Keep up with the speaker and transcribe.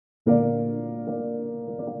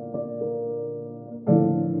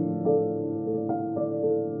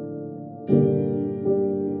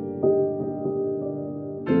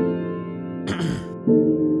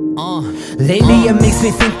it makes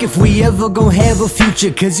me think if we ever gon' have a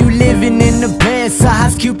future. Cause you living in the past, a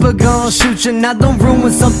hot Cupid gon' shoot you. Now don't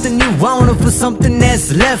ruin something you wanted for something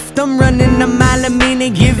that's left. I'm running a mile a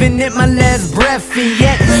minute, giving it my last breath. And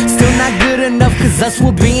yet, still not good enough, cause us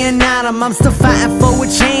will being out. I'm still fighting for a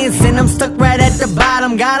chance, and I'm stuck right at the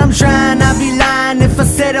bottom. God, I'm trying, I'd be lying if I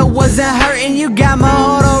said I wasn't hurting. You got my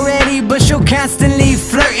heart already, but you're constantly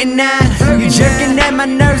flirting now. You jerking at my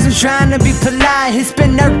nerves and trying to be polite. It's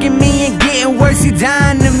been irking me and getting worse, you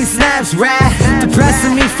dying to me snaps, right? The price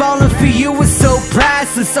of me falling for you was so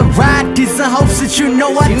priceless. I ride this in hopes that you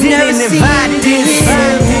know I didn't invite this.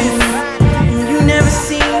 You never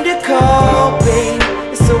seem to call, babe,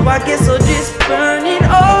 so I guess I'll just burn it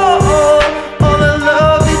all the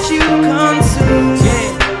love that you consume.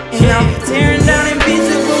 And I'll be tearing down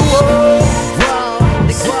invisible walls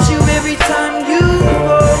that get you every time you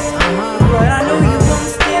fall. But I know you won't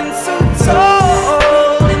stand so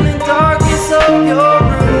tall in the darkness of your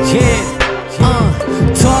room.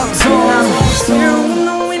 Talk to him. I'm here on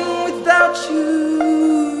the wind without you.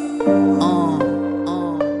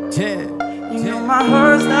 You know my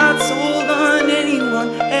heart's not sold on anyone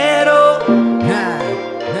at all.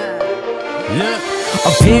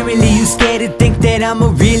 Apparently you scared to think that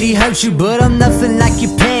I'ma really hurt you, but I'm nothing like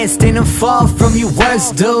your past, and I'm far from your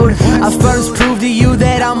worst, dude. I first proved to you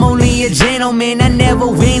that I'm only a gentleman. I never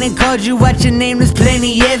went and called you out your name, there's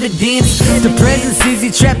plenty evidence. The presence is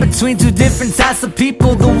you trapped between two different types of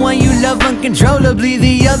people. The one you love uncontrollably,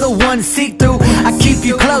 the other one see-through. I keep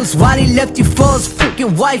you close while he left you for his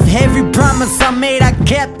freaking wife. Every promise I made I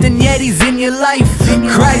kept, and yet he's in your life.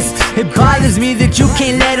 Christ, it bothers me that you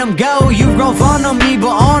can't let him go. You grown fond of me,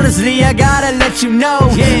 but honestly I gotta let you know,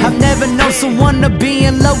 I've never known someone to be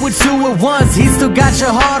in love with you at once. He still got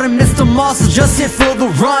your heart, and Mr. Moss is just here for the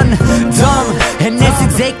run. Dumb, and that's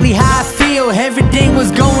exactly how I feel. Everything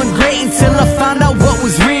was going great until I found out what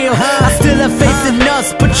was real. I still have faith in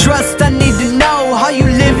us, but trust, I need to know, are you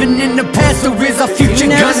living in the past, or is our future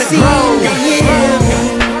gonna grow?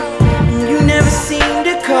 You never seem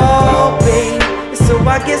to call, babe, so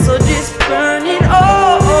I guess I'll just burn it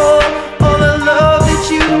all the love that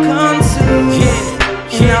you consume.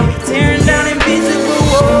 And I'll be tearing down invisible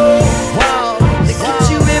walls that get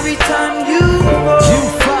you every time you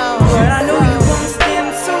fall. But I know you won't stand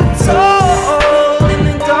so tall in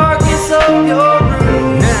the darkness of your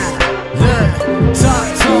room.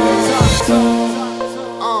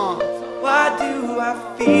 Why do I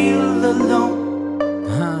feel alone?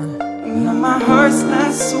 You know my heart's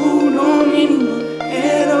not sold on anyone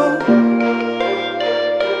at all.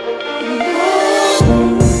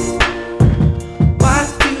 Why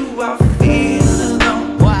do I feel alone?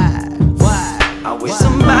 Why? I wish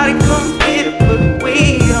somebody come here to put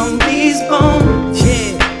weight on these bones.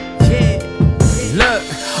 Look,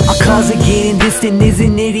 our calls are getting distant,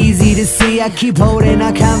 isn't it easy to see? I keep holding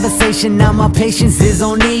our conversation, now my patience is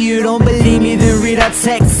on E. You don't believe me, then read our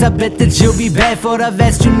texts. I bet that you'll be baffled. I've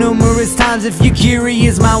asked you numerous times if you're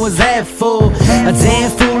curious, mine was half full. A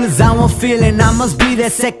damn fool is how I'm feeling, I must be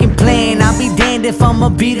that second plan. I'll be damned if I'ma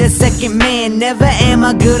be that second man. Never am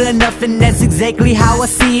I good enough, and that's exactly how I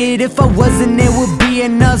see it. If I wasn't, it would be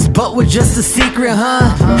in us, but we're just a secret,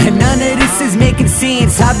 huh? And none of this is making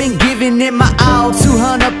sense. I've been giving it my all,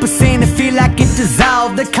 200%, I feel like it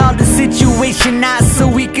dissolved. I called the situation out so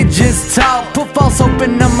we could just talk. Put false hope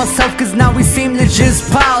in myself, cause now we seem to just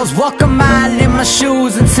pause. Walk a mile in my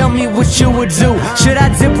shoes and tell me what you would do. Should I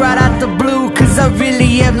dip right out the blue, cause I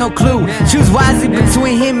really have no clue. Choose wisely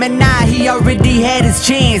between him and I, he already had his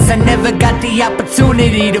chance. I never got the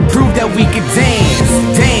opportunity to prove that we could dance.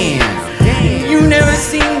 Damn. You never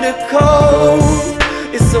seem to call,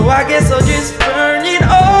 so I guess I'll just burn it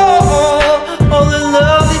all the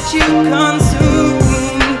love that you consume.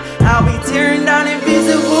 I'll be tearing down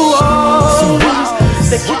invisible walls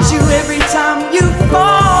that get you every time you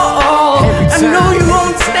fall. I know you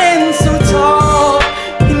won't stand so tall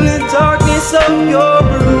in the darkness of your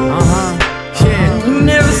room. You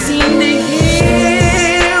never seem to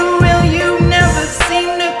hear, well, you never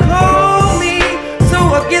seem to call me, so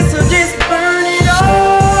I guess I'll just burn it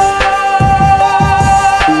all.